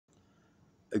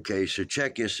Okay, so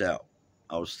check this out.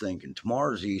 I was thinking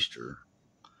tomorrow's Easter,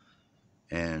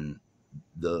 and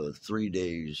the 3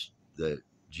 days that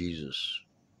Jesus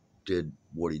did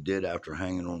what he did after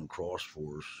hanging on the cross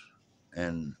for us,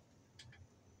 and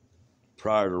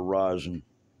prior to rising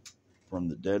from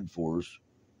the dead for us,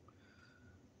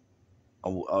 I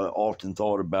often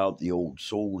thought about the old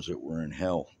souls that were in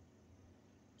hell,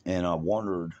 and I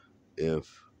wondered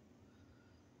if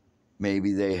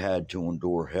maybe they had to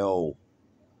endure hell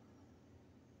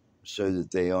so that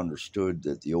they understood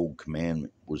that the old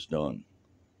commandment was done.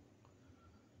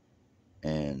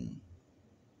 And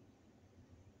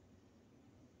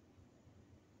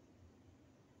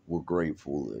we're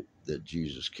grateful that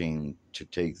Jesus came to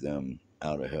take them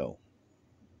out of hell.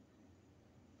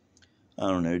 I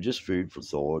don't know, just food for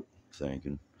thought,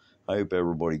 thinking. I hope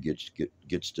everybody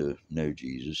gets to know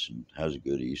Jesus and has a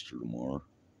good Easter tomorrow.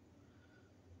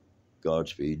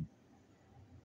 Godspeed.